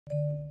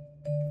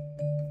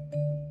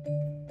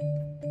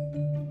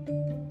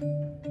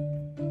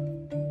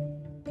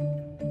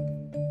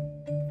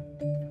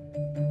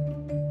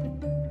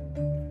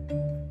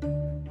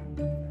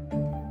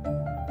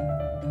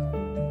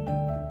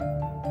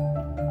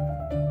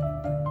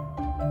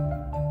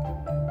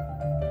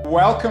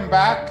welcome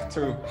back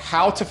to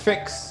How to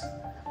Fix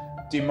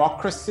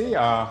Democracy.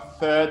 Our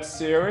third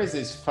series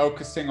is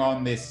focusing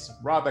on this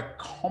rather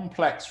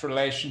complex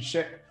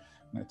relationship,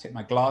 I'm going to take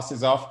my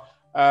glasses off,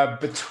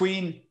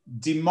 between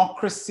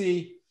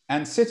democracy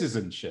and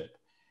citizenship.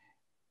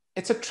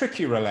 It's a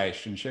tricky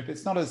relationship.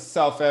 It's not as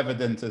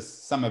self-evident as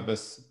some of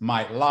us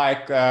might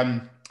like.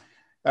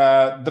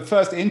 The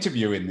first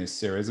interview in this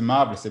series, a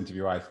marvelous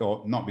interview, I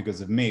thought, not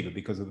because of me, but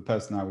because of the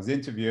person I was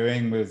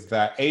interviewing, was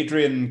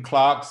Adrienne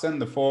Clarkson,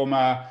 the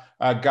former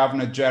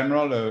Governor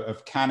General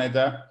of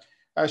Canada.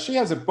 She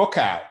has a book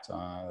out,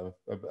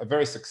 a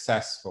very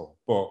successful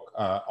book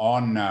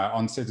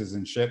on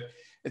citizenship.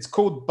 It's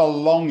called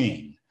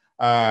Belonging,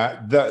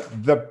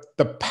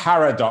 the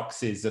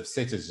Paradoxes of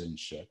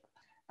Citizenship.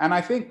 And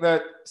I think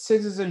that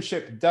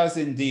citizenship does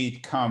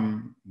indeed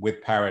come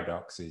with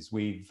paradoxes.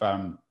 We've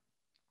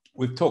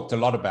talked a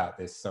lot about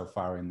this so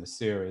far in the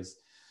series.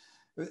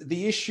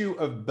 The issue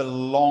of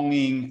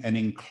belonging and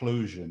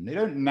inclusion, they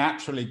don't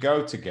naturally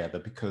go together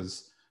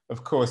because,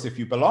 of course, if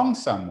you belong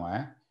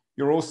somewhere,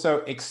 you're also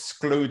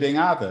excluding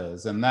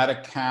others. And that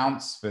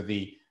accounts for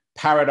the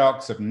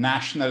paradox of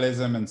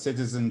nationalism and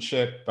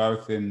citizenship,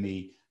 both in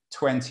the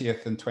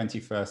 20th and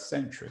 21st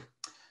century.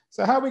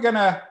 So how are we going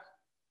to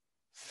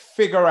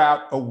figure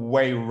out a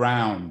way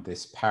around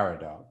this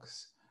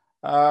paradox?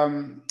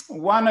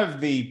 One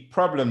of the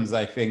problems,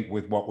 I think,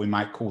 with what we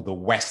might call the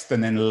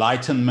Western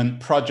Enlightenment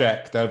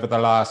project over the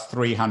last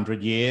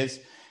 300 years,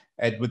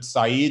 Edward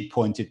Said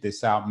pointed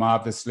this out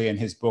marvelously in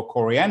his book,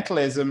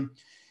 Orientalism,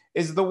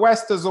 is the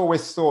West has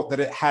always thought that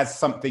it has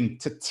something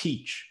to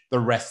teach the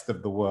rest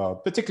of the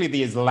world, particularly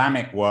the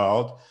Islamic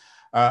world,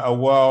 a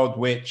world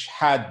which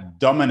had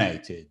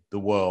dominated the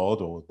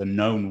world or the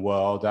known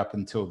world up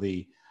until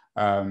the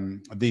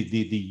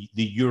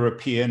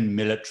European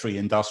military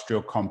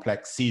industrial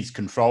complex seized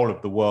control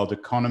of the world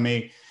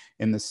economy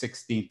in the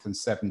 16th and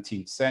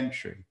 17th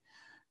century.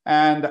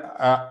 And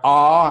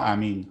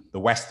the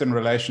Western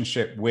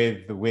relationship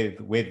with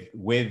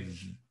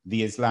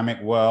the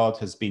Islamic world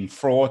has been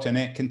fraught, and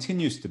it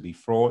continues to be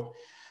fraught.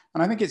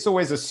 And I think it's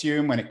always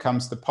assumed when it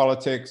comes to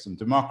politics and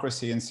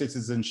democracy and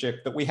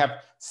citizenship that we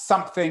have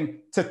something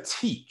to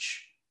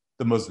teach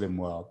the Muslim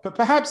world. But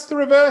perhaps the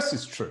reverse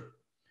is true.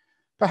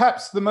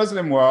 Perhaps the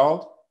Muslim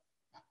world,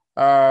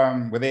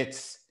 with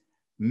its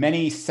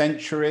many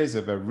centuries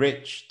of a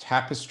rich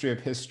tapestry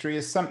of history,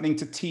 is something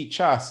to teach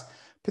us,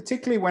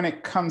 particularly when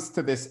it comes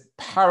to this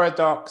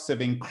paradox of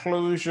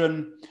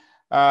inclusion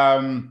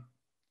and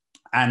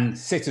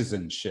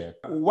citizenship.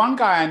 One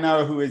guy I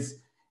know who is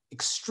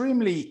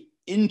extremely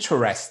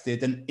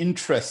interested and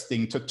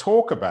interesting to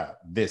talk about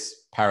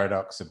this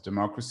paradox of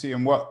democracy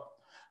and what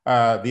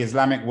the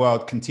Islamic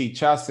world can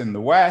teach us in the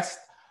West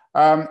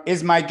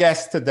is my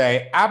guest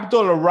today.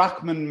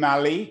 Abdul-Rehman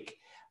Malik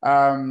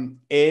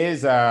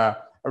is a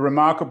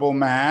remarkable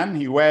man.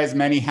 He wears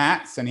many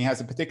hats, and he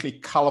has a particularly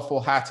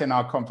colorful hat in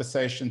our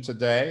conversation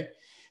today.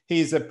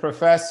 He's a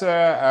professor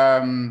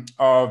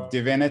of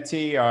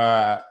divinity,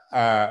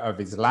 of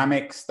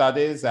Islamic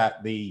Studies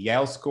at the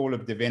Yale School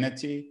of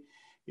Divinity.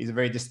 He's a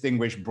very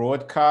distinguished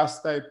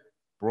broadcaster,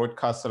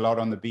 broadcasts a lot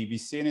on the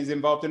BBC, and is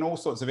involved in all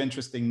sorts of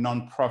interesting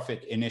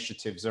non-profit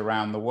initiatives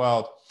around the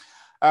world.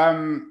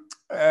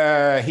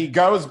 He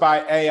goes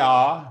by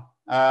AR,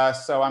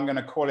 so I'm going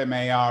to call him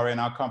AR in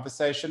our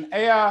conversation.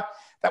 AR,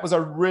 that was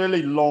a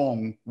really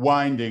long,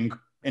 winding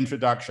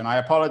introduction. I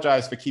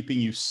apologize for keeping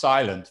you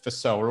silent for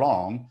so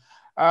long.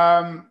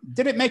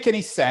 Did it make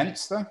any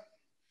sense, though?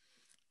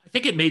 I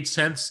think it made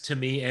sense to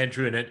me,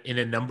 Andrew, in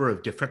a number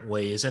of different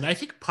ways. And I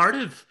think part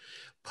of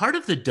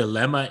the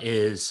dilemma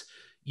is,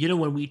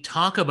 when we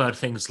talk about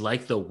things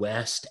like the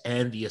West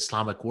and the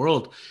Islamic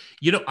world,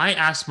 I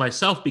ask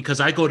myself, because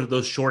I go to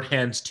those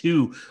shorthands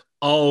too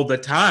all the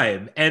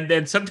time. And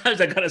then sometimes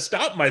I got to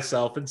stop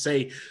myself and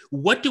say,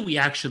 what do we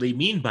actually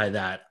mean by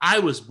that? I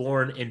was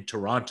born in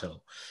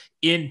Toronto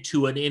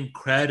into an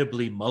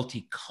incredibly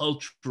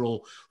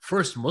multicultural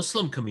first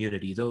Muslim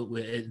community. Though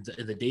in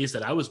the days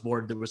that I was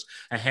born, there was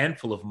a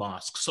handful of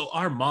mosques. So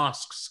our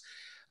mosque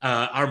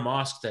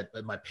that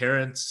my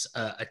parents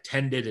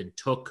attended and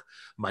took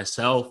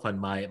myself and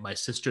my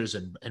sisters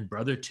and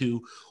brother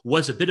to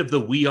was a bit of the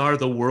We Are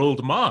the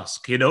World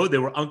mosque.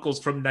 There were uncles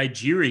from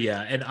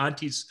Nigeria and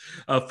aunties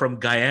from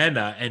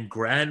Guyana and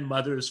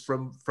grandmothers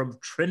from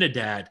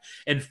Trinidad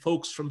and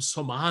folks from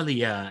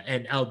Somalia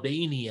and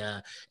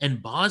Albania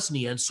and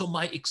Bosnia. And so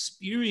my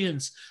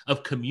experience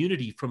of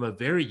community from a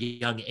very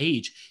young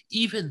age,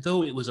 even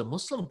though it was a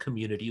Muslim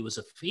community, it was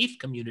a faith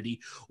community,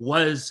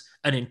 was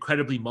an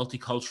incredibly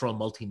multicultural,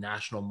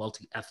 multinational,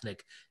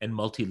 multi-ethnic, and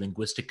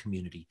multilinguistic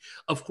community.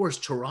 Of course,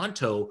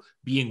 Toronto,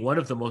 being one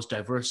of the most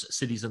diverse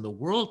cities in the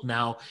world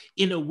now,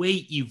 in a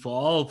way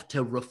evolved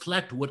to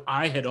reflect what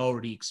I had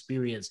already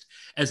experienced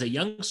as a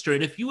youngster.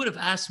 And if you would have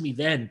asked me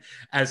then,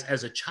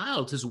 as a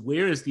child,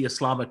 where is the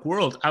Islamic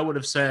world? I would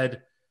have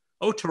said,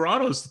 oh,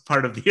 Toronto's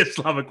part of the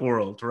Islamic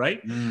world,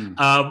 right? Mm.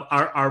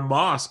 Our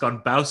mosque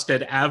on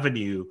Bousted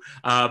Avenue,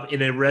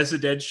 in a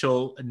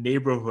residential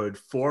neighborhood,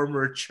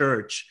 former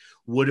church,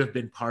 would have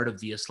been part of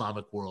the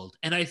Islamic world.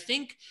 And I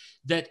think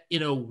that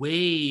in a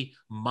way,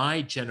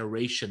 my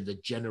generation, the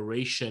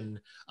generation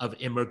of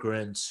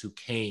immigrants who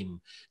came,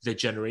 the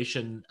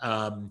generation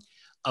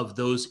of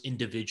those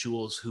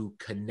individuals who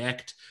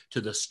connect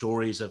to the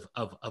stories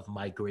of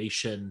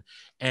migration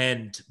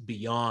and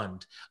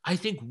beyond, I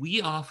think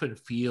we often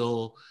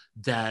feel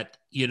that,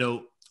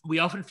 we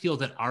often feel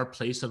that our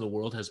place in the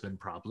world has been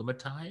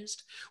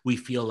problematized. We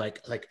feel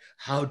like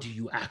how do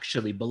you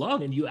actually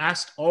belong? And you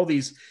asked all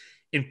these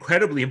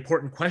incredibly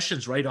important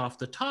questions right off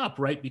the top,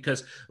 right?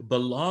 Because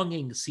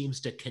belonging seems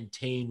to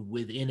contain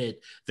within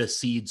it the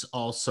seeds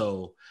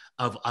also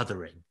of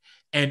othering.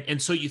 And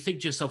so you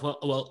think to yourself,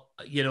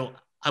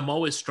 I'm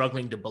always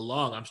struggling to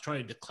belong. I'm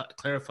trying to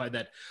clarify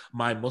that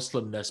my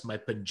Muslimness, my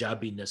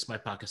Punjabiness, my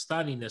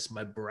Pakistaniness,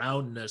 my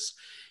brownness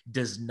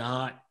does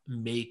not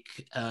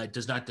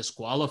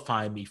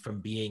disqualify me from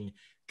being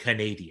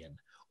Canadian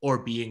or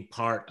being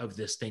part of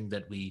this thing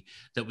that we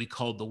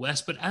call the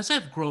West. But as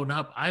I've grown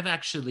up,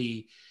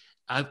 the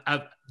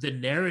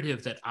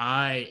narrative that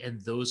I and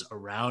those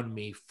around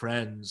me,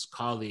 friends,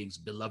 colleagues,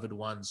 beloved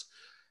ones,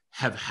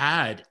 have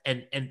had,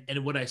 and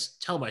what I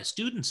tell my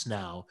students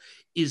now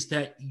is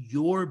that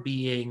you're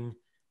being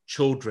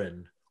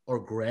children or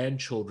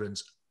grandchildren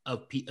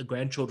of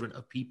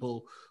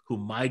people who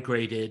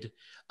migrated,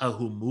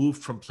 who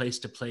moved from place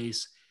to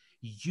place.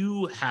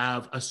 You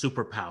have a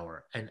superpower,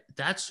 and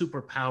that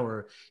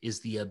superpower is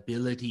the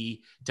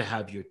ability to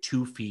have your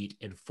 2 feet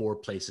in 4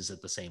 places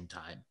at the same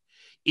time.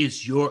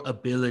 Is your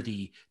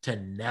ability to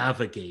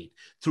navigate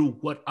through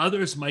what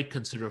others might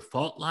consider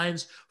fault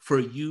lines. For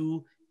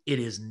you, it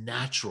is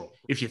natural.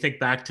 If you think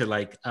back to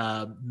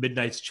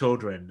Midnight's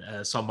Children,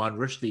 Salman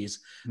Rushdie's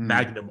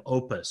magnum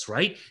opus,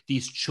 right?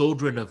 These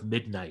children of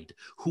midnight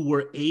who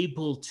were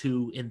able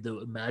to, in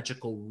the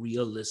magical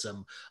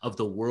realism of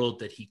the world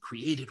that he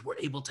created, were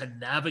able to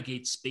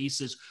navigate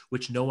spaces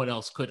which no one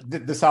else could.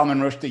 The Salman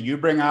Rushdie you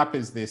bring up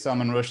is the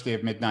Salman Rushdie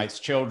of Midnight's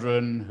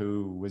Children,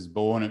 who was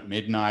born at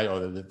midnight, or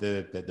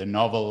the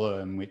novel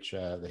in which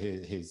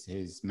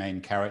his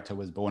main character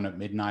was born at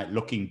midnight,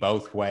 looking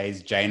both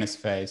ways,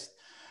 Janus-faced.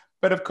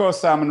 But of course,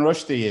 Salman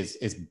Rushdie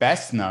is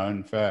best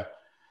known for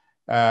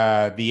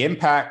the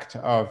impact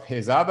of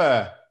his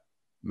other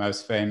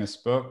most famous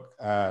book,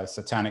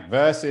 Satanic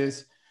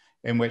Verses,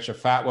 in which a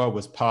fatwa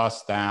was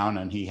passed down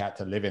and he had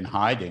to live in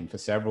hiding for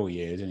several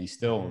years, and he's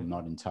still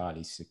not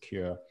entirely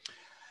secure.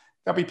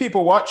 There'll be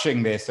people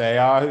watching this,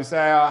 AR, who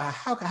say,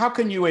 how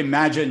can you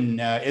imagine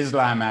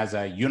Islam as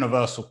a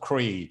universal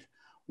creed,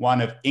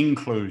 one of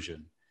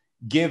inclusion,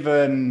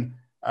 given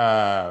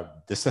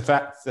the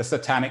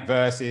Satanic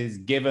Verses,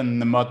 given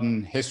the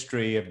modern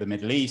history of the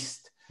Middle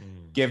East,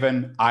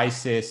 given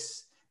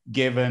ISIS,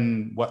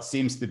 given what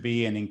seems to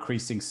be an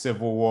increasing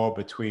civil war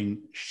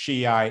between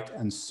Shiite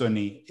and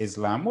Sunni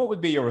Islam? What would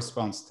be your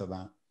response to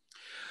that?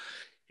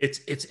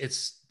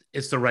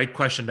 It's the right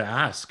question to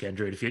ask,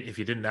 Andrew. If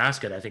you didn't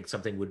ask it, I think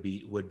something would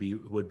be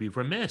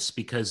remiss,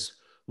 because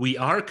we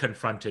are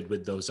confronted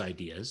with those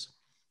ideas.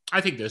 I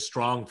think there's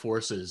strong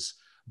forces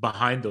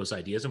behind those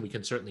ideas, and we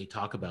can certainly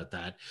talk about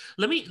that.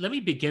 Let me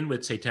begin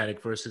with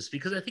Satanic Verses,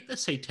 because I think the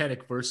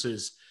Satanic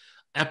Verses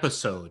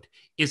episode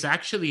is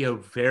actually a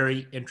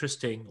very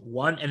interesting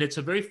one, and it's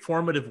a very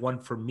formative one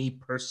for me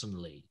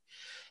personally.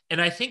 And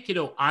I think,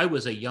 I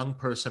was a young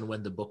person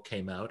when the book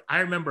came out. I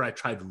remember I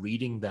tried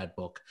reading that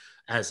book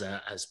as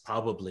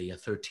probably a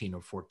 13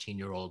 or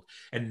 14-year-old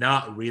and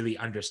not really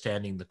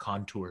understanding the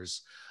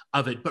contours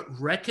of it, but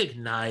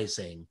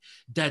recognizing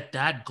that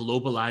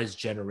globalized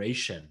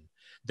generation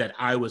that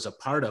I was a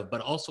part of, but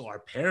also our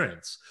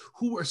parents,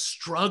 who were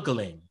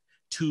struggling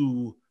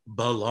to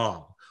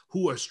belong,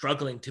 who are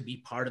struggling to be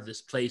part of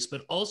this place,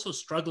 but also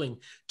struggling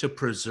to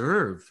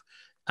preserve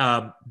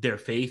their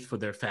faith for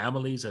their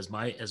families, as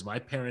my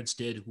parents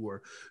did, who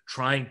were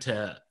trying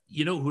to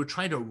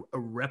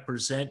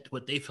represent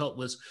what they felt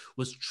was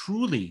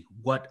truly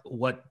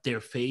what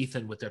their faith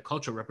and what their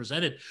culture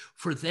represented.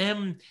 For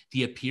them,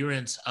 the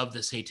appearance of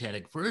the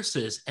Satanic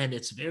Verses and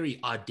its very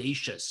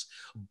audacious,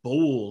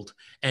 bold,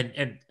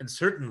 and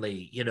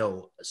certainly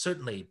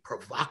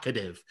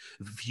provocative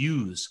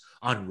views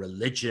on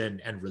religion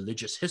and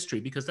religious history,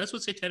 because that's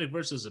what Satanic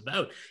Verses is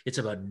about. It's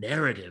about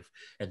narrative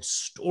and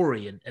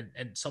story,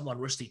 and Salman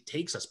Rushdie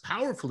takes us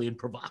powerfully and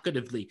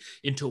provocatively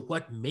into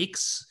what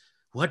makes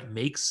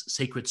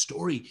sacred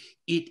story.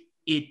 It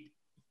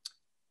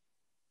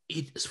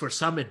for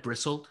some, it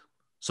bristled.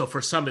 So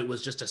for some, it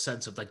was just a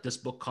sense of this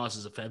book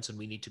causes offense and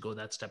we need to go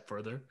that step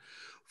further.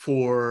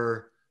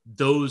 For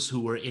those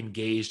who were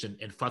engaged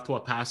in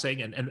fatwa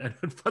passing, and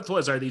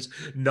fatwas are these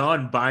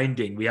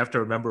non-binding, we have to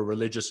remember,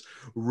 religious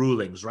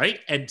rulings, right?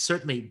 And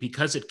certainly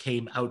because it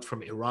came out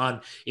from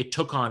Iran, it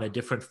took on a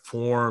different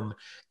form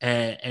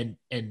and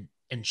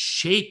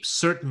shape,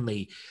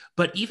 certainly.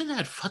 But even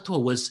that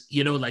fatwa was,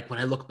 when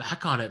I look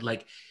back on it,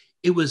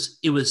 it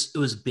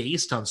was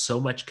based on so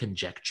much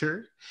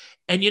conjecture.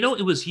 And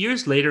it was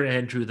years later,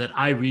 Andrew, that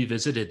I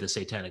revisited the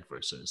Satanic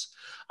Verses.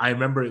 I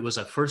remember it was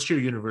a first year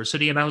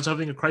university and I was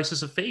having a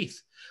crisis of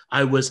faith.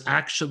 I was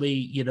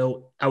actually,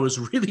 I was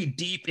really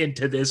deep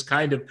into this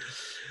kind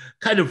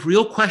of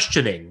real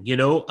questioning,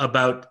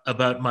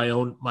 about my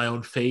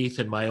own faith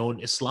and my own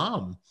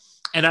Islam.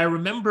 And I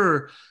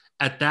remember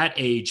at that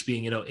age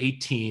being,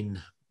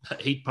 18,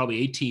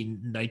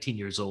 19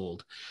 years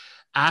old,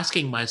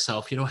 asking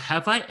myself,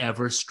 have I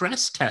ever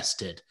stress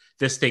tested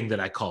this thing that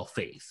I call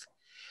faith?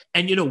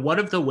 And one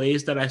of the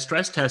ways that I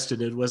stress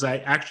tested it was I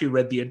actually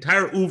read the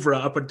entire oeuvre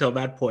up until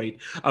that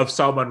point of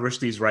Salman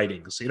Rushdie's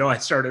writings. I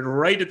started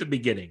right at the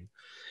beginning,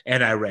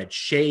 and I read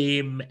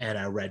Shame, and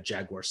I read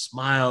Jaguar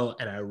Smile,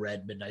 and I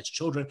read Midnight's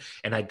Children,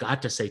 and I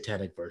got to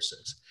Satanic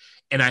Verses.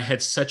 And I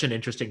had such an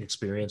interesting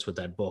experience with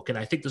that book. And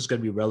I think this is going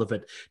to be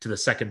relevant to the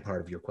second part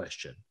of your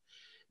question,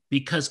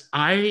 because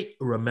I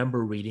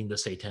remember reading the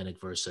Satanic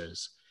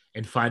Verses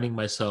and finding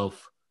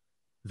myself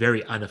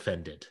very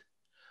unoffended,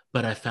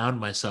 but I found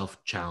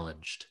myself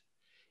challenged.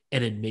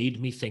 And it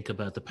made me think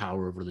about the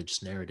power of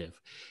religious narrative.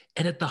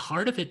 And at the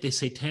heart of it, the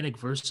Satanic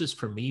Verses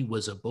for me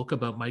was a book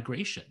about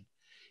migration.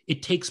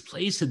 It takes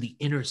place in the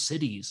inner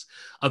cities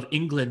of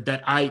England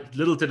that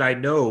little did I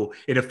know,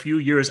 in a few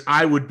years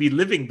I would be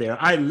living there.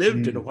 I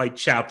lived in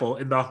Whitechapel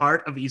in the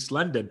heart of East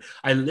London.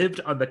 I lived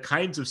on the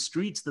kinds of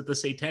streets that the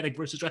Satanic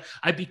Verses.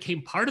 I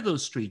became part of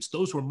those streets.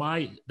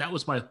 That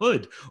was my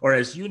hood, or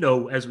as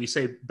as we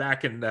say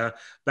back in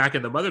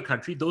the mother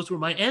country, those were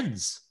my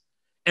ends.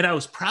 And I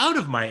was proud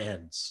of my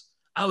ends.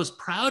 I was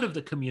proud of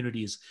the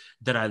communities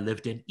that I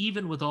lived in,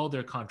 even with all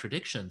their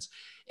contradictions.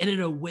 And in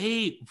a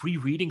way,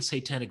 rereading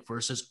Satanic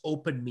Verses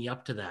opened me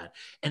up to that,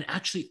 and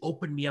actually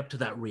opened me up to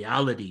that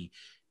reality.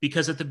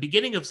 Because at the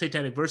beginning of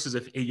Satanic Verses,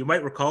 if you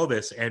might recall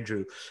this,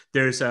 Andrew,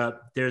 there's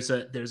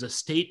a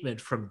statement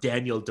from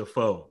Daniel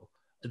Defoe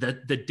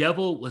that the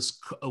devil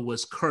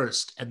was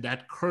cursed, and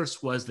that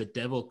curse was the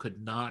devil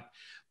could not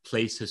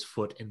place his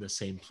foot in the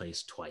same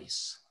place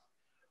twice.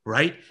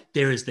 Right?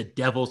 There is the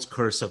devil's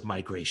curse of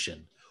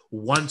migration.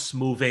 Once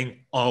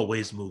moving,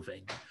 always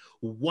moving.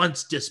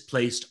 Once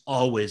displaced,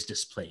 always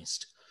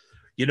displaced.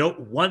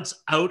 Once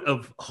out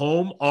of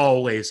home,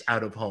 always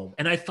out of home.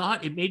 And I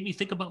thought it made me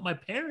think about my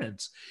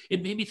parents.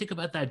 It made me think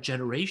about that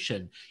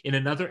generation. In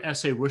another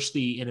essay,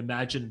 Rushdie in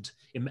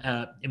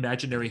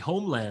Imaginary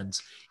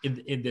Homelands,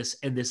 in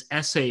this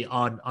essay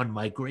on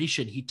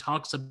migration, he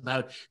talks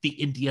about the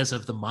Indias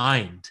of the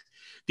mind.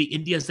 The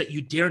Indias that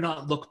you dare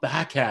not look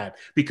back at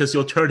because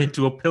you'll turn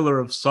into a pillar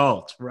of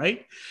salt,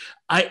 right?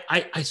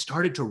 I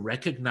started to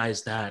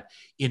recognize that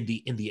in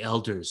the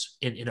elders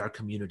in our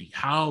community,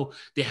 how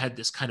they had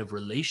this kind of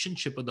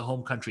relationship with the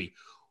home country.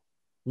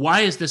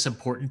 Why is this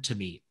important to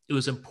me? It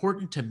was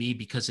important to me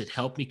because it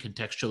helped me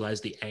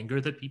contextualize the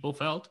anger that people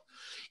felt.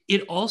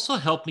 It also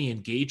helped me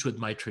engage with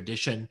my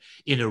tradition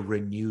in a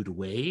renewed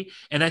way.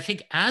 And I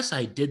think as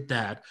I did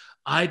that,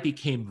 I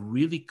became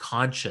really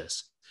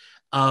conscious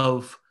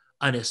of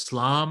an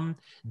Islam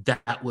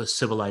that was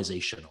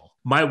civilizational.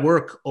 My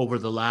work over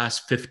the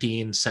last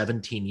 15,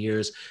 17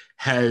 years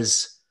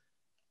has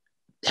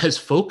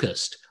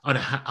focused on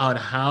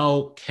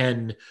how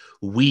can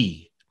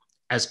we,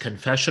 as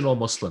confessional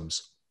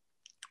Muslims,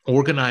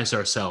 organize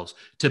ourselves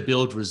to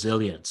build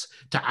resilience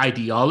to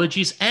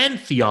ideologies and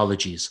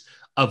theologies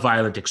of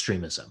violent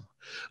extremism.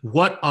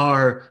 What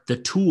are the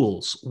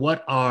tools?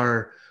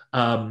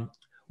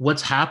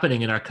 What's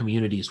happening in our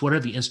communities? What are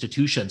the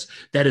institutions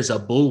that is a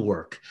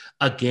bulwark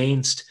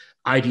against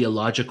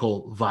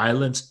ideological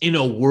violence in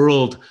a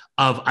world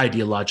of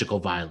ideological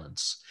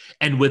violence,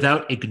 and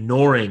without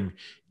ignoring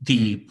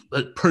the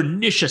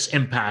pernicious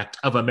impact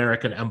of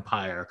American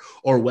empire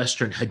or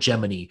Western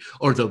hegemony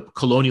or the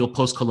colonial,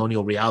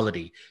 post-colonial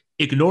reality,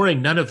 ignoring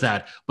none of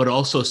that, but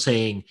also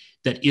saying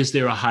that, is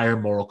there a higher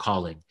moral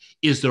calling?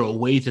 Is there a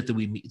way that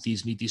we meet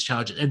these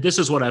challenges? And this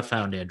is what I've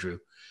found, Andrew.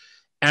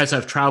 As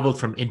I've traveled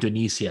from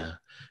Indonesia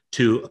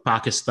to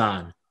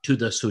Pakistan, to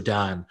the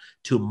Sudan,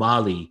 to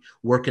Mali,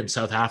 work in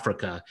South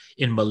Africa,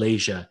 in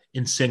Malaysia,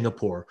 in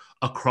Singapore,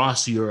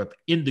 across Europe,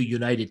 in the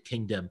United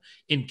Kingdom,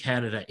 in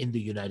Canada, in the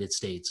United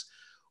States,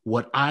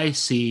 what I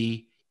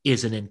see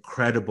is an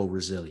incredible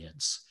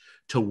resilience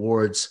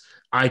towards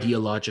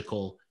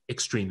ideological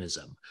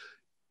extremism.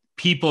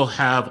 People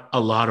have a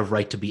lot of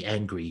right to be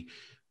angry.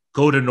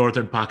 Go to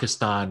northern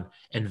Pakistan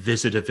and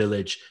visit a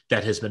village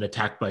that has been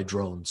attacked by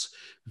drones.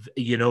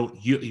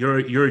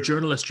 You're a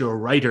journalist, you're a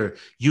writer,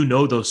 you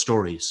know those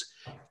stories.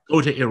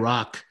 Go to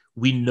Iraq,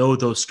 we know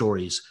those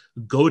stories.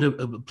 Go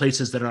to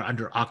places that are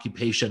under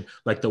occupation,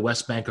 like the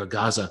West Bank or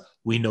Gaza,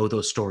 we know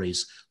those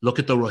stories. Look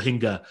at the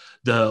Rohingya,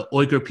 the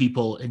Uyghur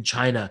people in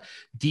China.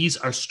 These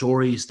are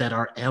stories that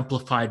are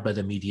amplified by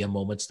the media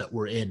moments that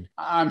we're in.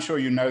 I'm sure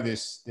you know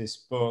this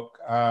book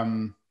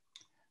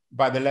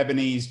by the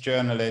Lebanese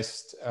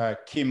journalist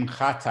Kim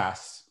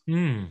Khattas.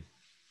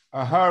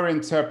 Her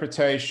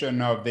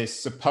interpretation of this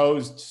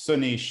supposed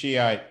Sunni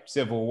Shiite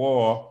civil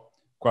war,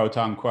 quote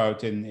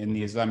unquote, in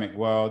the Islamic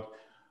world,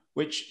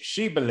 which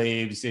she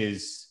believes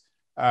is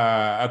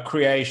a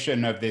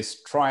creation of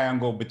this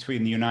triangle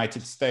between the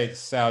United States,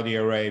 Saudi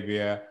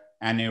Arabia,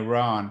 and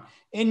Iran.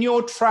 In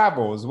your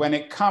travels, when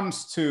it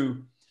comes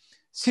to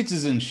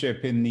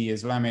citizenship in the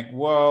Islamic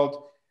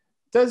world,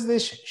 does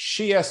this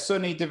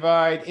Shia-Sunni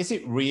divide, is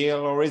it real,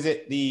 or is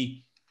it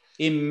the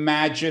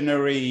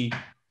imaginary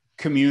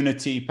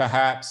community,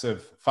 perhaps,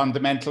 of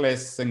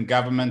fundamentalists and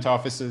government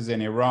officers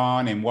in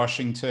Iran, in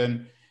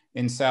Washington,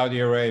 in Saudi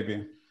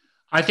Arabia?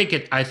 I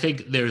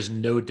think there's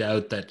no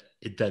doubt that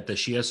the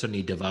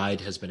Shia-Sunni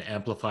divide has been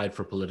amplified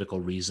for political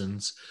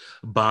reasons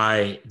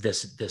by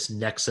this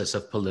nexus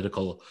of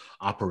political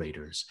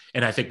operators,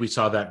 and I think we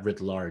saw that writ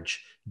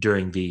large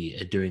during the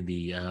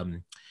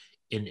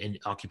in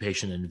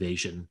occupation and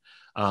invasion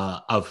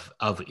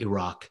of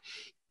Iraq.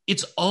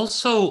 It's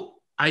also,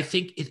 I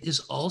think, it is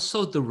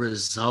also the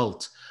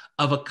result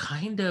of a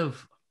kind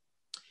of,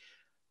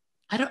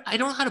 I don't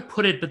know how to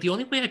put it, but the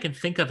only way I can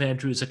think of,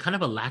 Andrew, is a kind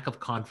of a lack of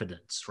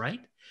confidence,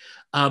 right?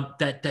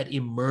 That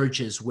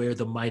emerges where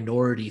the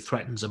minority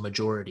threatens a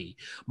majority.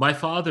 My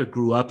father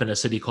grew up in a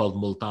city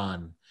called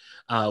Multan,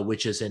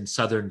 which is in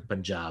southern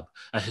Punjab,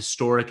 a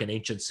historic and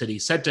ancient city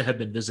said to have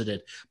been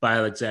visited by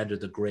Alexander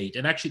the Great,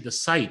 and actually the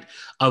site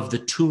of the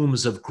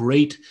tombs of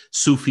great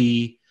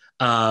Sufi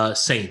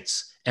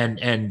saints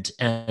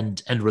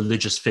and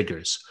religious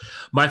figures.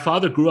 My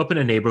father grew up in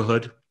a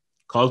neighborhood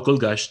called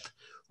Gulgasht,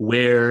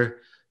 where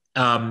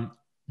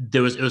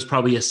it was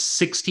probably a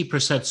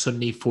 60%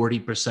 Sunni,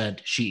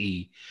 40%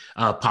 Shi'i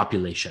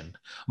population.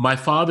 My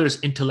father's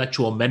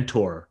intellectual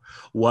mentor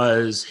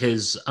was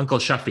his uncle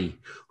Shafi,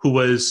 who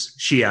was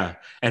Shia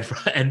and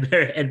part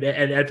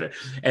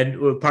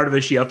of a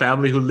Shia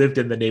family who lived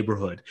in the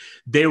neighborhood.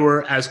 They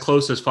were as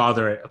close as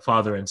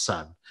father and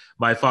son.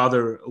 My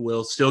father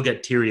will still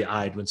get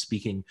teary-eyed when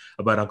speaking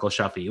about Uncle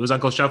Shafi. It was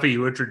Uncle Shafi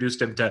who introduced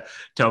him to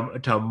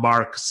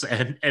Marx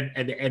and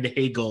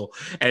Hegel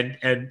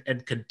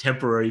and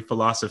contemporary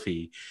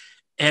philosophy.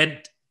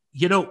 And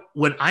you know,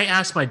 when I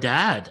asked my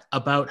dad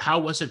about how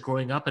was it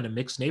growing up in a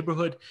mixed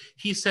neighborhood,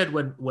 he said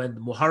when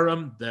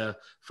Muharram, the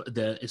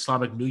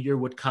Islamic New Year,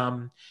 would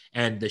come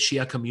and the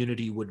Shia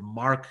community would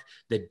mark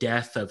the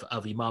death of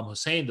Imam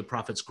Hussein, the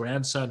Prophet's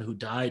grandson, who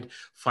died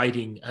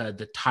fighting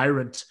the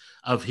tyrant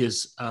of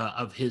his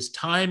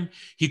time.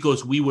 He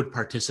goes, we would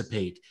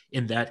participate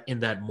in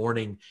that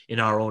mourning in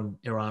our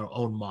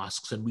own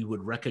mosques, and we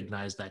would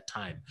recognize that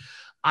time.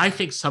 I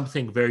think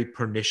something very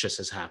pernicious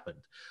has happened.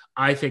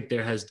 I think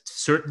there has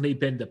certainly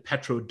been the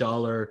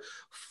petrodollar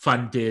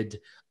funded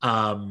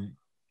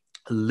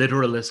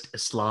literalist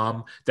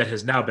Islam that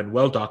has now been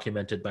well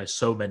documented by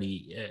so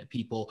many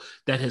people,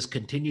 that has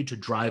continued to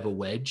drive a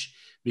wedge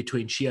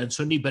between Shia and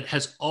Sunni, but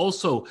has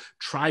also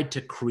tried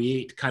to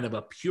create kind of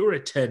a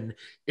Puritan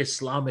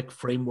Islamic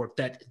framework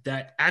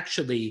that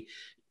actually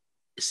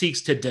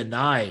seeks to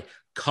deny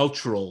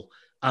cultural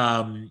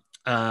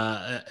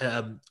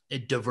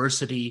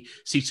diversity,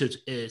 seems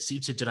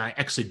to deny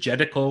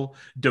exegetical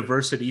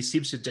diversity,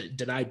 seems to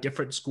deny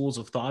different schools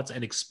of thoughts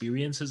and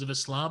experiences of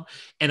Islam.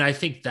 And I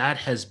think that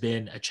has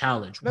been a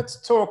challenge.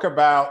 Let's talk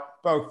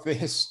about both the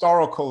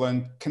historical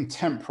and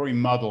contemporary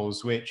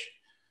models which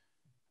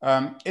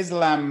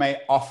Islam may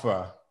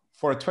offer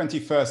for a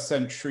 21st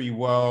century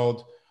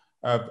world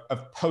of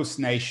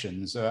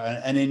post-nations,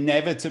 an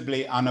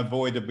inevitably,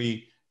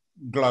 unavoidably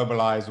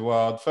globalized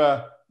world.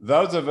 For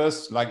those of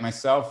us, like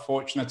myself,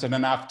 fortunate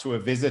enough to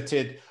have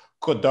visited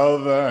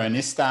Cordova and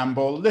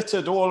Istanbul,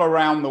 littered all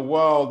around the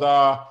world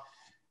are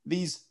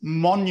these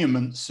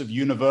monuments of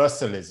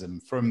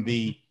universalism from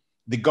the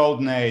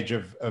golden age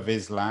of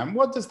Islam.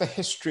 What does the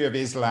history of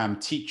Islam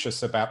teach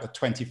us about the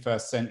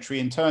 21st century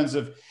in terms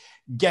of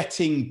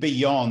getting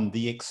beyond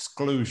the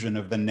exclusion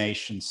of the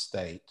nation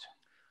state?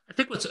 I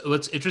think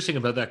what's interesting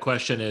about that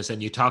question is,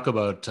 and you talk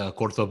about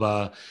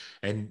Cordoba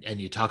and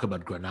you talk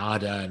about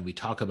Granada, and we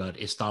talk about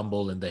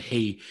Istanbul and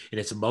in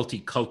its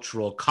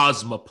multicultural,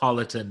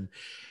 cosmopolitan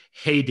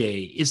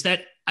heyday, is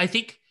that I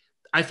think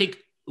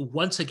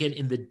once again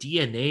in the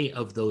DNA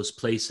of those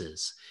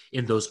places,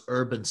 in those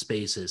urban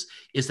spaces,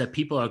 is that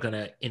people are going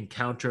to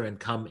encounter and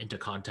come into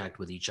contact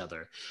with each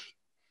other.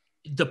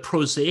 The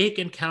prosaic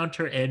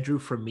encounter, Andrew,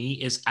 for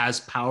me, is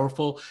as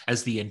powerful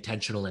as the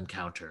intentional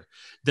encounter.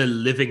 The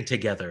living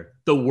together,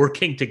 the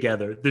working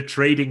together, the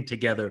trading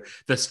together,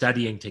 the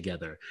studying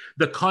together,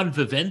 the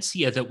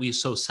convivencia that we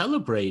so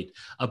celebrate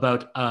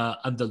about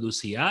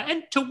Andalusia,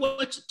 and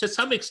to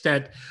some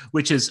extent,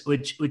 which is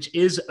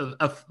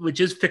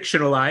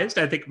fictionalized,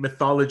 I think,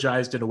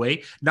 mythologized in a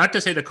way. Not to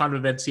say the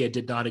convivencia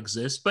did not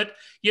exist, but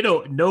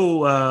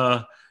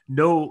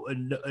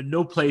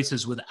no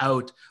places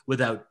without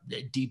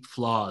deep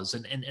flaws.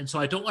 And so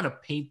I don't want to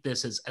paint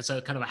this as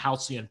a kind of a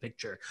halcyon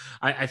picture.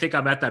 I think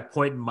I'm at that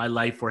point in my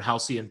life where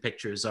halcyon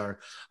pictures are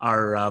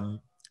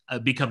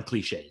become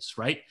cliches,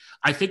 right?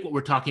 I think what we're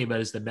talking about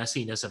is the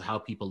messiness of how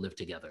people live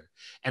together.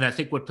 And I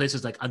think what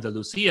places like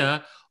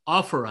Andalusia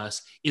offer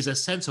us is a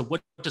sense of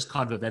what does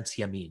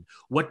convivencia mean?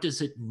 What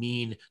does it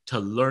mean to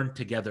learn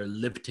together,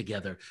 live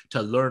together,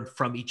 to learn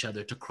from each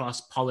other, to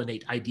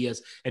cross-pollinate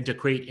ideas, and to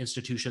create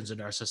institutions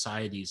in our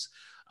societies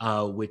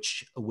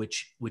which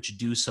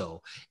do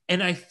so.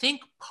 And I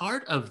think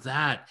part of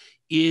that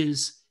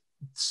is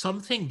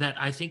something that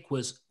I think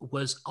was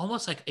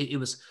almost like it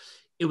was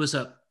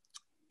a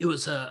it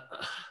was a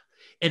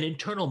an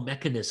internal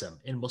mechanism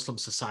in Muslim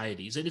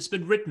societies. And it's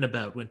been written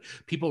about when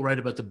people write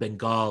about the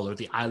Bengal or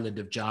the island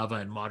of Java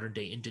in modern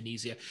day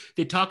Indonesia.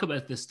 They talk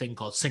about this thing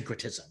called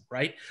syncretism,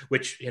 right?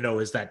 Which,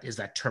 is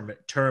that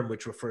term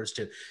which refers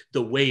to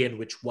the way in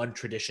which one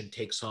tradition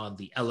takes on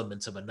the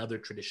elements of another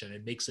tradition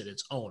and makes it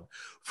its own.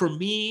 For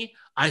me,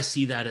 I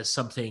see that as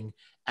something,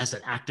 as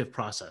an active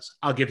process.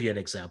 I'll give you an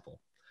example.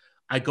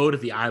 I go to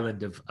the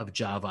island of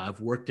Java. I've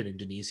worked in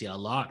Indonesia a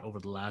lot over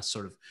the last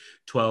sort of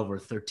 12 or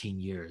 13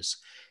 years.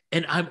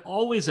 And I'm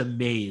always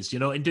amazed.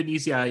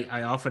 Indonesia,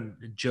 I often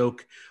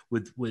joke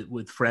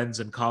with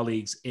friends and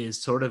colleagues,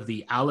 is sort of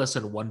the Alice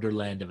in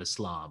Wonderland of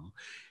Islam.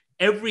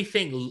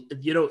 Everything,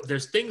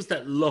 there's things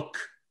that look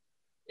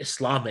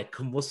Islamic,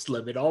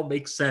 Muslim, it all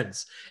makes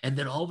sense. And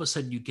then all of a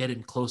sudden you get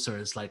in closer,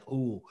 and it's like,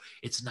 oh,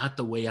 it's not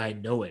the way I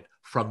know it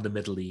from the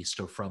Middle East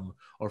or from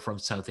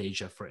South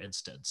Asia, for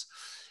instance.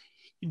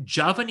 In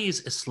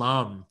Javanese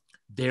Islam,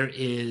 there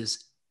has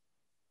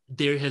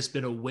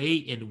been a way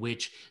in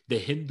which the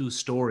Hindu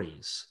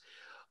stories,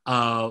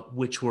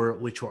 which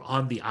were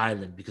on the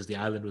island, because the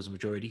island was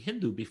majority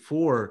Hindu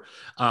before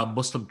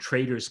Muslim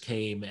traders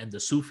came, and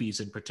the Sufis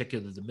in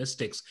particular, the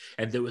mystics,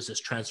 and there was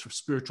this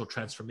spiritual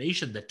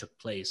transformation that took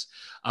place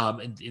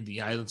in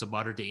the islands of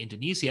modern day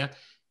Indonesia.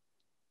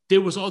 There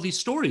was all these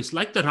stories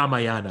like the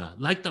Ramayana,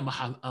 like the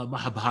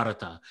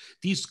Mahabharata,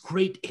 these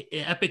great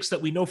epics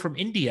that we know from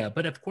India,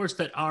 but of course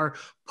that are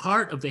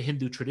part of the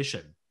Hindu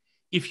tradition.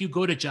 If you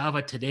go to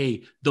Java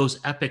today, those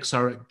epics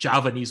are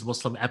Javanese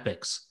Muslim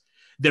epics.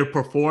 They're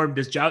performed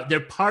as they're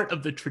part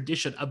of the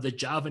tradition of the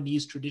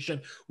Javanese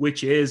tradition,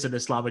 which is an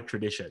Islamic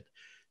tradition.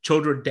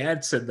 Children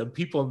dance in them.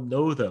 People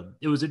know them.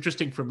 It was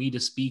interesting for me to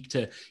speak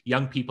to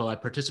young people. I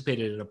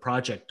participated in a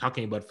project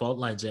talking about fault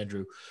lines,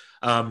 Andrew,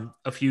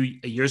 a few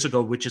years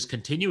ago, which is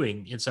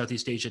continuing in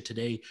Southeast Asia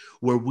today,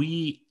 where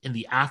we, in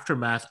the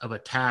aftermath of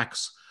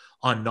attacks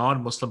on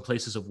non-Muslim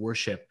places of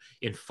worship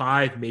in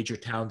 5 major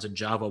towns in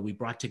Java, we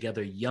brought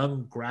together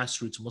young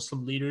grassroots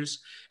Muslim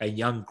leaders and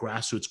young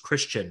grassroots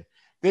Christian.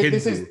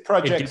 This is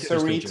Project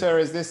Sarita.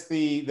 Is this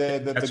the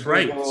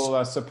Google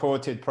right.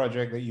 Supported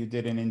project that you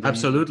did in Indonesia?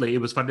 Absolutely.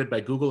 It was funded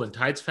by Google and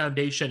Tides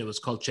Foundation. It was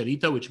called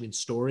Cerita, which means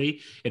story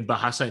in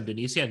Bahasa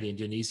Indonesia, in the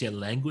Indonesian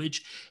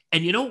language.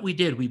 And you know what we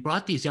did? We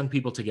brought these young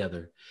people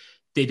together.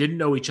 They didn't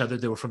know each other.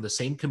 They were from the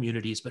same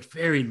communities, but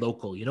very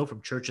local,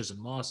 from churches and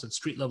mosques and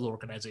street level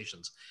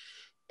organizations.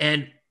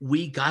 And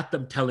we got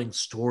them telling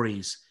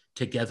stories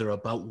together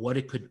about what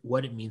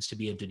it means to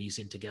be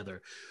Indonesian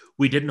together.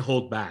 We didn't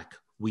hold back.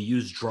 We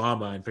used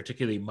drama, and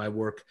particularly my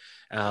work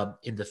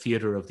in the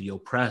theater of the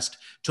oppressed,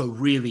 to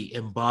really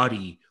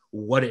embody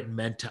what it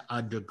meant to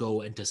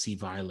undergo and to see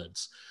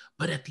violence.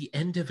 But at the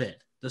end of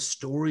it, the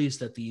stories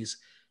that these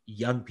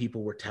young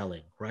people were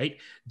telling, right?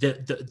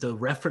 The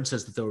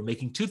references that they were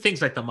making to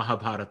things like the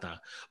Mahabharata,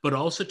 but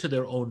also to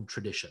their own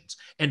traditions,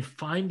 and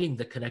finding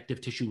the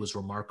connective tissue was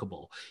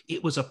remarkable.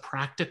 It was a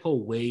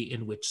practical way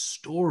in which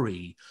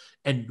story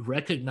and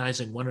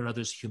recognizing one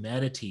another's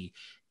humanity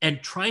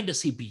and trying to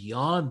see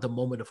beyond the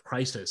moment of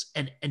crisis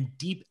and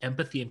deep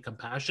empathy and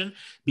compassion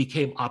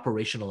became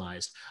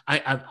operationalized.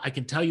 I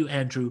can tell you,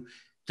 Andrew,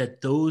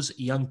 that those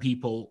young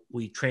people,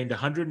 we trained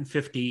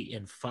 150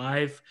 in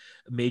 5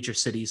 major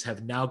cities,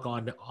 have now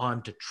gone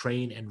on to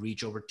train and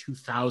reach over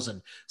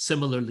 2,000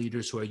 similar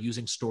leaders who are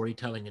using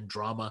storytelling and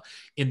drama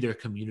in their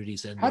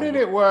communities. And how did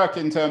it work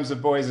in terms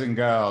of boys and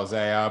girls,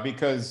 AR?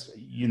 Because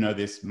you know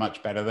this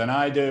much better than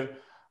I do.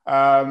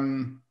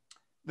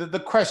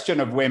 The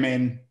question of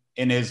women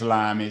in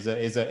Islam is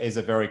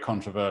a very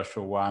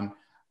controversial one.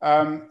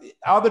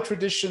 Are the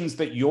traditions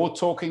that you're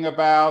talking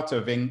about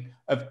of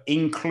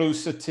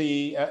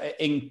inclusivity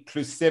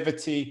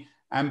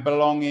and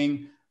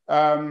belonging,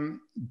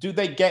 do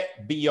they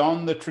get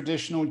beyond the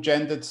traditional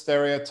gendered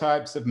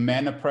stereotypes of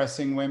men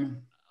oppressing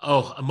women?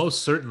 Oh,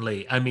 most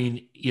certainly. I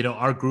mean,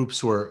 our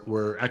groups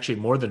were actually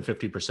more than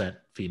 50%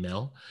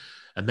 female.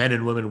 Men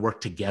and women work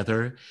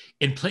together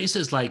in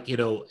places like,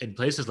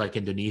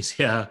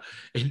 Indonesia,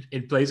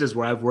 in places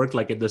where I've worked,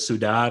 like in the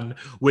Sudan,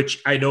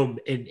 which I know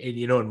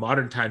in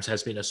modern times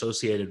has been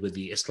associated with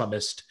the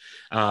Islamist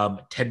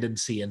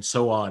tendency and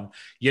so on.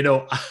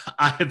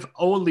 I've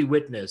only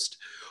witnessed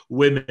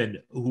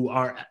women who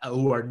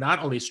are not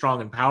only strong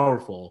and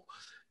powerful.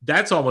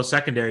 That's almost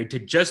secondary to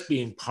just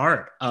being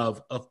part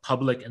of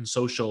public and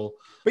social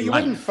But you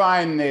life. Wouldn't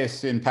find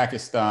this in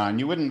Pakistan.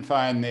 You wouldn't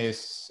find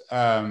this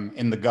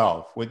in the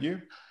Gulf, would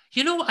you?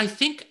 I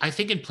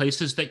think in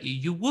places that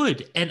you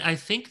would. And I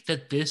think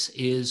that this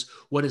is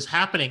what is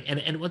happening.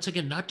 And once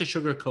again, not to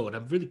sugarcoat,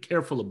 I'm really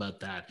careful about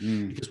that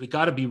because we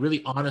got to be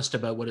really honest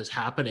about what is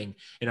happening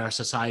in our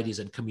societies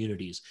and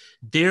communities.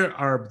 There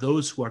are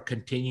those who are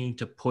continuing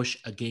to push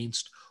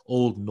against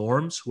old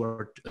norms, who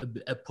are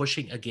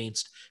pushing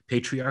against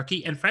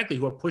patriarchy, and frankly,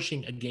 who are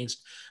pushing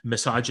against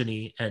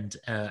misogyny and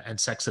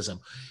sexism.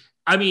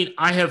 I mean,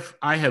 I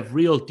have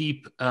real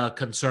deep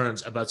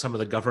concerns about some of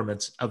the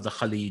governments of the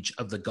Khalij,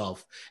 of the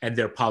Gulf, and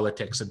their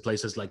politics in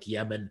places like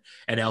Yemen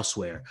and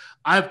elsewhere.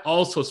 I've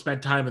also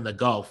spent time in the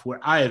Gulf where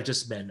I have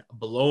just been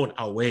blown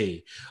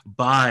away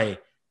by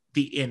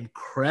the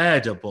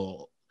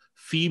incredible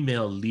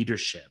female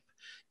leadership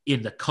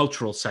in the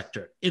cultural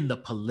sector, in the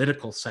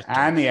political sector,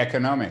 And the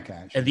economic,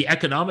 and actually. the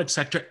economic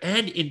sector,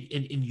 and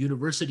in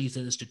universities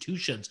and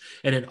institutions,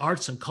 and in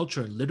arts and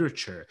culture and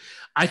literature.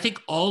 I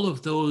think all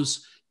of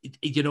those,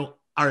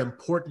 are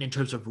important in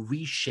terms of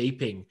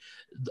reshaping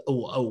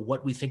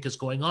what we think is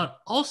going on.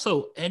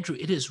 Also, Andrew,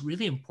 it is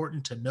really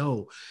important to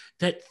know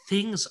that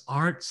things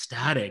aren't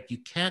static. You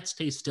can't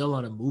stay still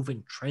on a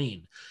moving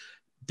train.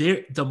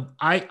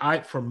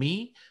 For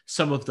me,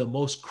 some of the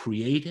most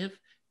creative,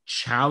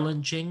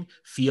 challenging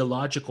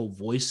theological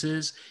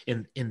voices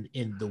in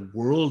the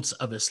worlds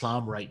of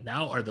Islam right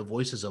now are the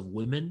voices of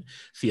women,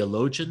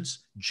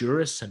 theologians,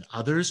 jurists, and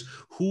others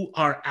who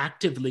are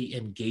actively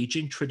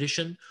engaging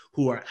tradition,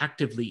 who are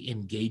actively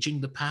engaging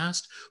the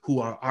past, who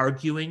are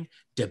arguing,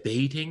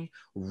 debating,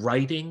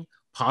 writing,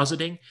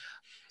 positing.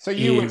 So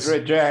you would Is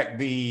reject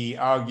the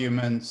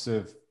arguments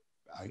of,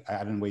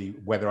 I don't know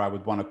whether I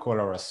would want to call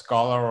her a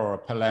scholar or a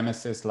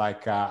polemicist,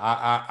 like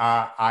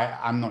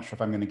I'm not sure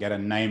if I'm going to get a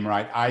name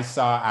right.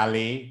 Isa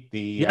Ali,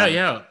 Yeah,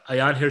 yeah,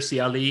 Ayaan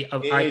Hirsi Ali.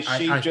 is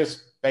she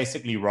just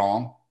basically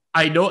wrong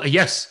I know.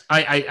 Yes,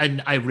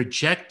 I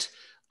reject.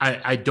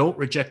 I don't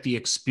reject the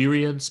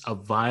experience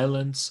of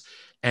violence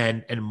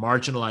and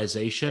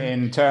marginalization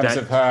in terms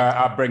of that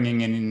her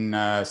upbringing in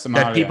that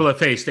people Somalia? have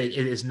faced. It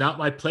is not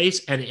my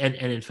place, and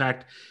in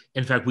fact,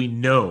 we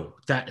know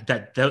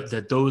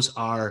that those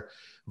are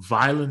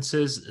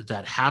violences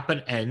that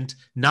happen and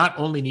not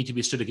only need to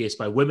be stood against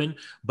by women,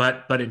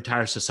 but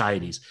entire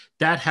societies.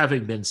 That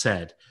having been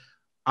said,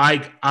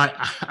 I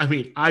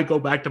mean, I go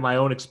back to my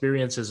own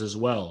experiences as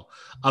well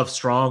of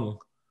strong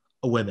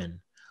women,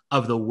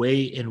 of the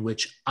way in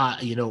which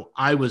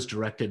I was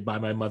directed by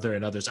my mother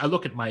and others. I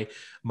look at my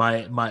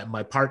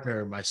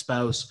partner, my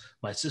spouse,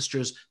 my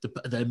sisters,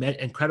 the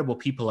incredible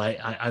people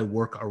I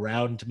work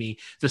around me,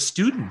 the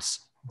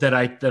students that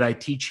I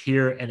teach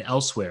here and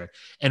elsewhere,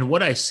 and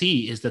what I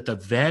see is that the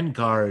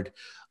vanguard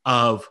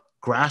of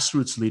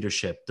grassroots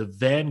leadership, the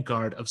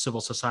vanguard of civil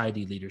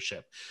society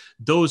leadership,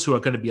 those who are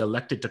going to be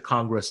elected to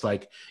Congress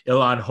like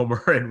Ilhan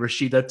Homer and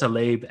Rashida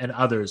Tlaib and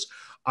others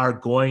are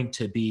going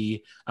to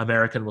be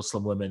American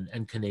Muslim women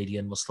and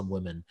Canadian Muslim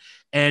women.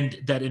 And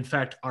that in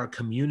fact our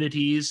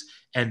communities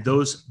and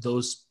there's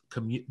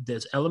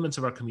elements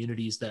of our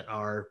communities that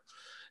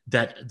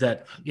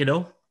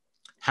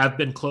have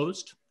been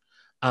closed,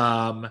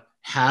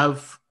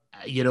 have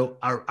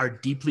are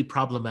deeply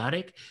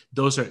problematic.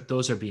 Those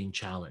are being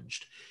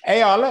challenged.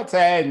 Let's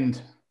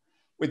end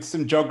with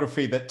some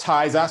geography that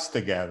ties us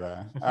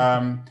together.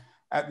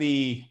 At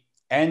the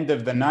end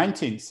of the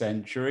 19th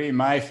century,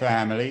 my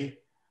family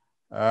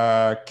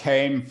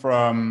came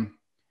from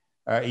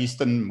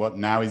what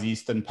now is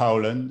Eastern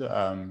Poland,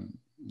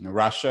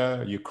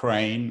 Russia,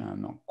 Ukraine,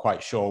 I'm not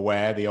quite sure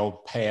where, the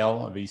old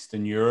Pale of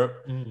Eastern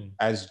Europe.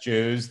 As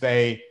Jews.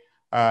 They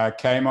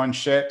came on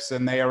ships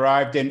and they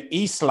arrived in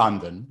East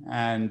London.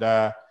 And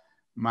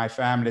my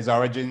family's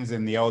origins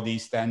in the old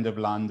East End of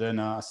London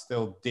are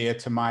still dear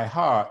to my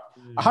heart.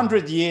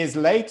 100 years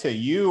later,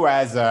 you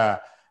as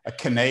a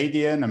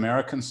Canadian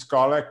American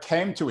scholar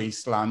came to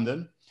East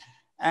London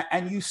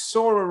and you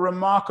saw a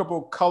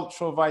remarkable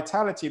cultural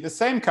vitality, the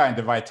same kind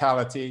of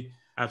vitality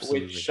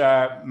Absolutely. which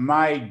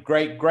my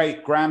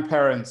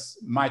great-great-grandparents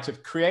might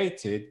have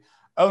created.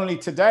 Only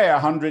today,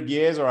 100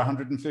 years or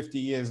 150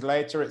 years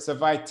later, it's a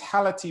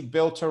vitality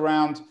built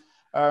around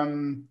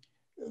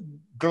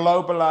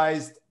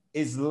globalized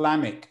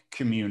Islamic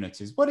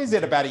communities. What is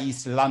it about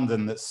East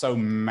London that's so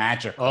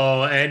magical?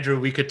 Oh, Andrew,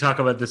 we could talk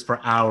about this for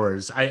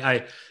hours.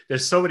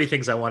 There's so many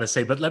things I want to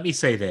say, but let me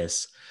say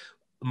this.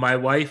 My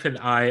wife and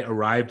I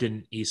arrived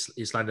in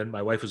East London.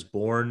 My wife was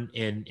born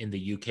in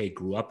the UK,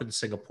 grew up in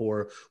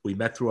Singapore. We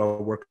met through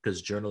our work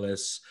as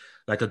journalists.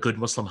 Like a good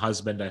Muslim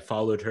husband, I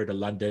followed her to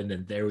London,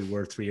 and there we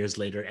were 3 years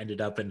later,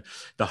 ended up in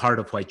the heart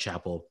of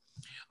Whitechapel.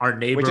 Our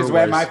neighbor, which is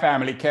where my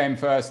family came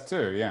first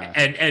too, yeah.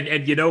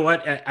 And you know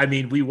what? I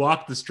mean, we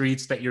walked the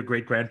streets that your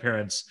great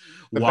grandparents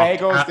walked.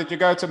 The bagels. Did you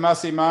go to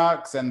Mussy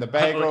Marks and the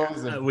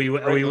bagels?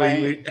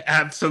 We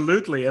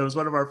absolutely. It was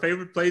one of our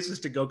favorite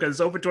places to go because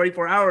it's open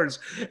 24 hours,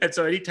 and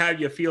so anytime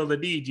you feel the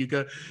need, you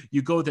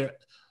go there.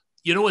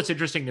 You know what's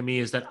interesting to me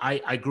is that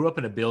I grew up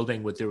in a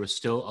building where there was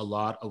still a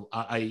lot of.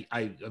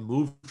 I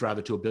moved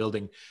rather to a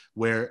building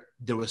where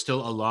there was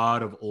still a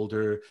lot of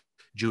older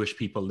Jewish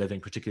people living,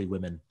 particularly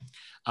women.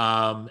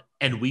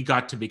 And we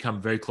got to become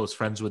very close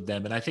friends with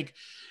them. And I think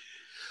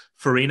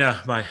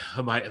Farina,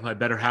 my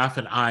better half,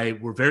 and I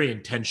were very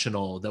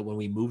intentional that when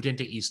we moved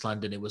into East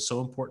London, it was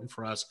so important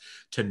for us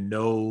to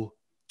know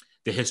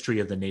the history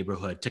of the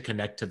neighborhood, to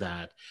connect to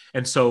that.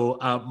 And so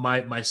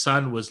my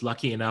son was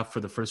lucky enough for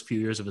the first few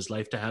years of his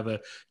life to have a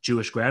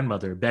Jewish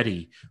grandmother,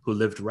 Betty, who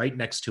lived right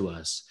next to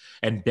us.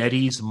 And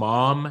Betty's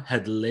mom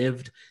had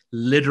lived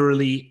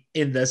literally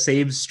in the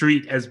same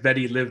street as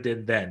Betty lived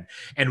in then.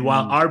 And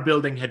while our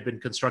building had been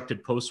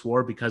constructed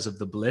post-war because of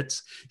the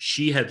Blitz,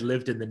 she had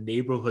lived in the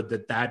neighborhood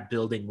that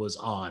building was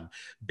on.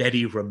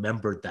 Betty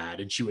remembered that,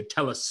 and she would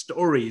tell us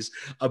stories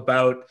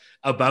about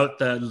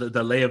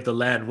the lay of the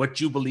land, what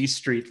Jubilee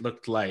Street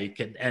looked like,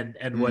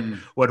 and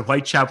what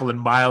Whitechapel and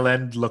Mile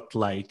End looked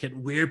like,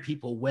 and where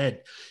people went.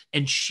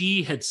 And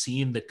she had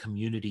seen the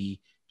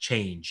community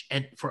change.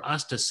 And for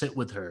us to sit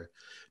with her,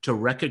 to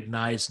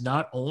recognize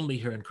not only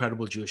her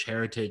incredible Jewish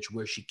heritage,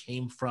 where she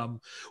came from,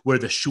 where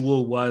the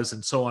shul was,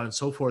 and so on and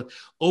so forth,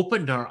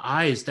 opened our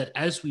eyes that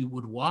as we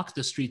would walk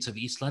the streets of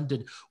East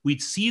London,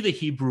 we'd see the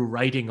Hebrew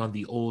writing on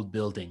the old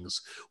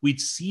buildings. We'd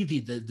see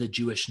the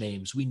Jewish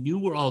names. We knew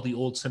where all the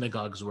old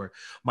synagogues were.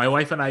 My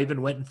wife and I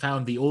even went and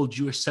found the old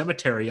Jewish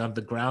cemetery on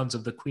the grounds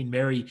of the Queen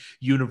Mary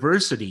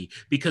University,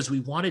 because we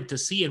wanted to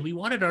see, and we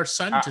wanted our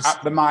son to see.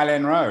 Up the Mile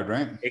End Road,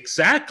 right?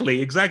 Exactly.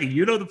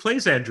 You know the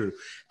place, Andrew.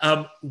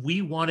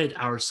 We wanted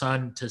our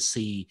son to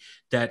see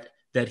that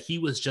he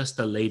was just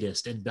the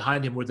latest, and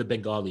behind him were the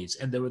Bengalis,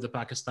 and there were the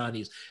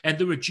Pakistanis, and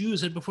there were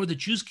Jews, and before the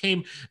Jews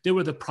came, there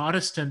were the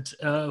Protestant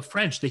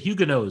French, the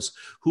Huguenots,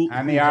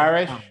 the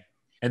Irish,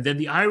 and then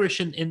the Irish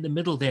in the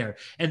middle there,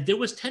 and there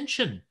was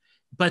tension.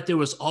 But there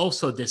was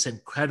also this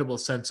incredible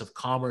sense of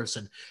commerce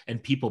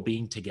and people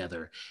being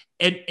together.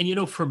 And you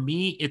know, for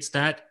me, it's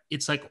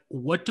like,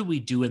 what do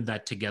we do in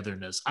that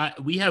togetherness?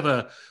 We have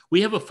a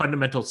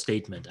fundamental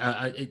statement.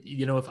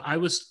 You know,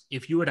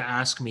 if you were to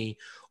ask me,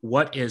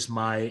 what is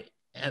my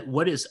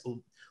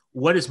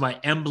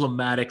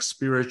emblematic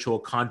spiritual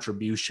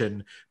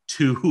contribution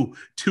to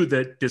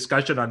the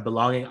discussion on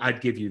belonging, I'd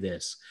give you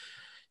this.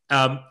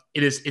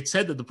 It's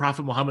said that the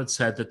Prophet Muhammad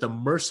said that the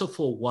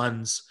merciful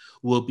ones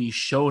will be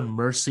shown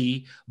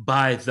mercy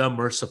by the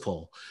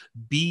merciful.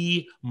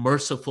 Be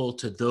merciful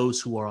to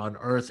those who are on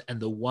earth, and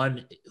the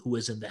one who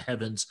is in the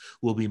heavens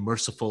will be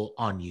merciful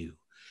on you.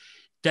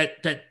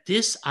 That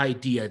this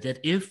idea that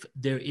if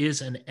there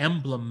is an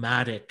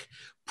emblematic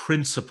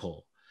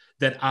principle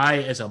that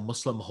I, as a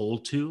Muslim,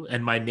 hold to,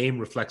 and my name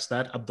reflects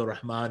that,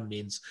 Abdul-Rehman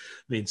means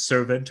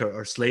servant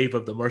or slave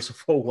of the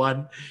merciful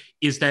one,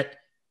 is that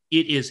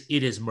it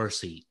is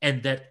mercy,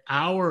 and that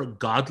our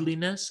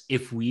godliness,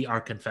 if we are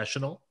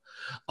confessional,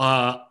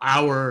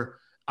 our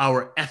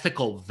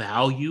ethical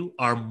value,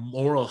 our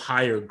moral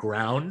higher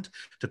ground,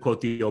 to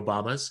quote the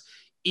Obamas,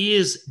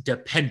 is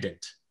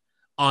dependent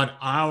on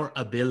our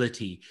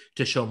ability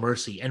to show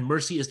mercy. And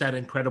mercy is that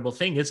incredible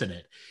thing, isn't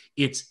it?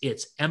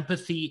 It's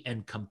empathy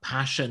and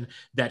compassion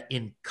that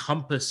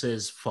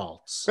encompasses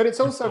faults. But it's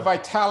also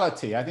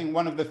vitality. I think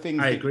one of the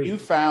things that you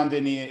found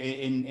in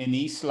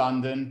East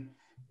London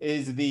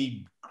is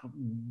the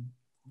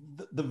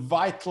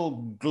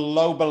vital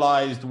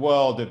globalized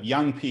world of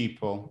young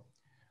people,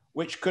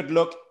 which could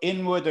look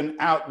inward and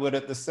outward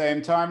at the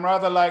same time,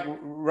 rather like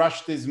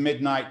Rushdie's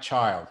Midnight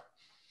Child.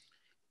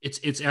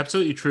 It's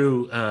absolutely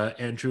true,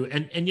 Andrew.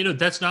 And you know,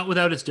 that's not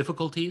without its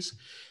difficulties.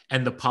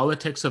 And the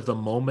politics of the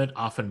moment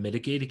often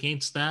mitigate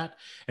against that.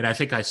 And I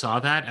think I saw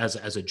that as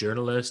a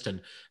journalist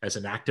and as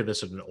an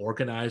activist and an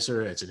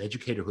organizer, as an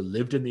educator who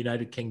lived in the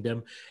United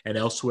Kingdom and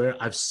elsewhere.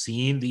 I've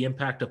seen the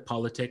impact of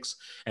politics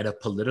and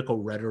of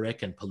political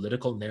rhetoric and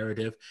political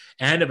narrative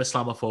and of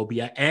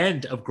Islamophobia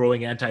and of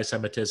growing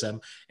anti-Semitism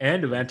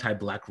and of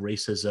anti-Black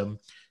racism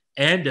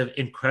and of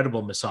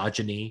incredible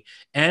misogyny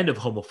and of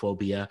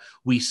homophobia.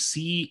 We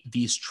see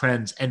these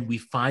trends and we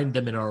find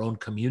them in our own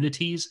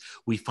communities.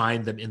 We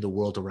find them in the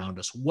world around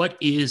us. What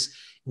is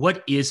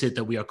it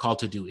that we are called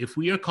to do? If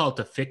we are called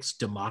to fix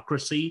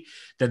democracy,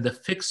 then the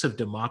fix of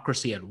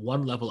democracy at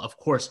one level, of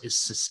course, is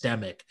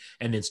systemic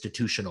and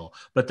institutional.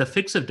 But the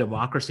fix of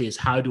democracy is,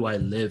 how do I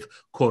live,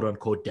 quote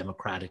unquote,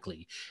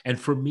 democratically? And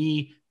for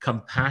me,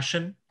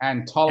 compassion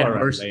and tolerance,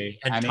 and mercy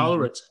and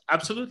tolerance,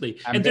 absolutely,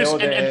 and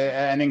build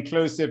an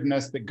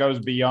inclusive-ness that goes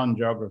beyond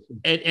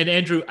geography. And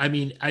Andrew, I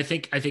mean, I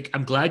think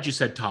I'm glad you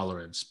said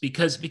tolerance,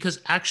 because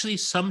actually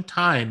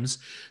sometimes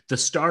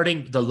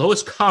the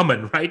lowest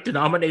common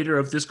denominator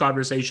of this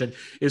conversation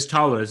is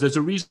tolerance. There's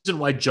a reason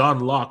why John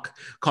Locke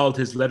called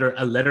his letter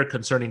a letter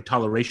concerning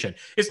toleration.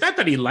 It's not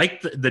that he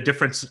liked the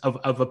difference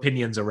of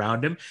opinions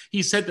around him.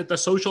 He said that the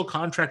social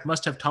contract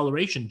must have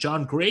toleration.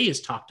 John Gray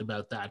has talked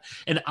about that,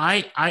 and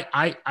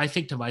I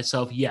think to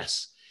myself,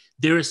 yes,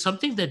 there is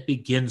something that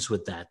begins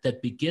with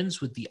that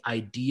begins with the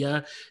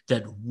idea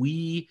that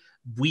we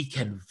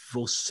can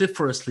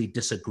vociferously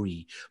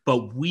disagree,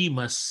 but we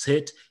must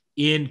sit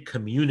in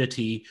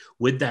community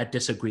with that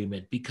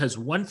disagreement. Because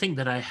one thing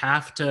that I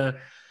have to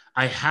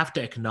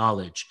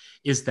acknowledge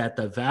is that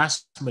the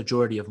vast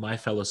majority of my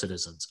fellow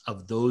citizens,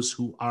 of those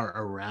who are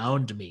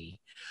around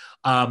me,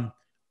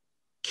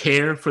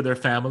 care for their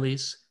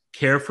families,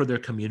 care for their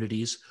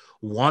communities,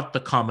 want the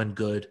common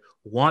good,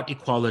 want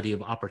equality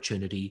of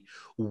opportunity,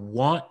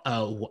 don't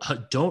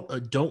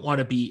want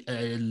to be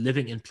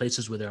living in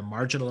places where they're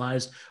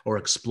marginalized or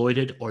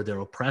exploited or they're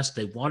oppressed.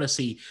 They want to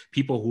see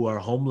people who are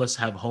homeless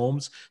have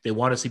homes. They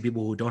want to see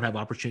people who don't have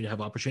opportunity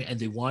have opportunity, and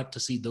they want to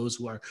see those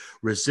who are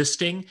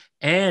resisting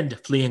and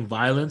fleeing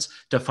violence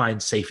to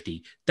find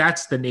safety.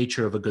 That's the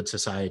nature of a good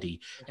society.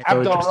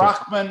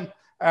 Abdul-Rehman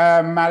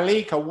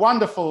Malik, a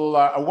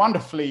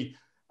wonderfully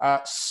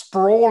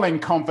sprawling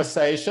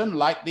conversation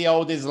like the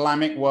old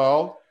Islamic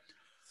world,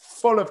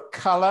 full of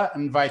color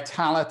and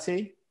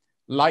vitality,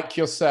 like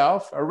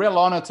yourself. A real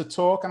honor to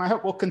talk, and I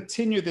hope we'll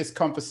continue this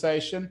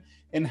conversation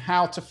in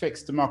how to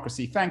fix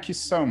democracy. Thank you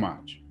so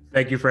much.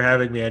 Thank you for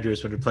having me, Andrew.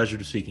 It's been a pleasure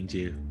to speaking to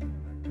you.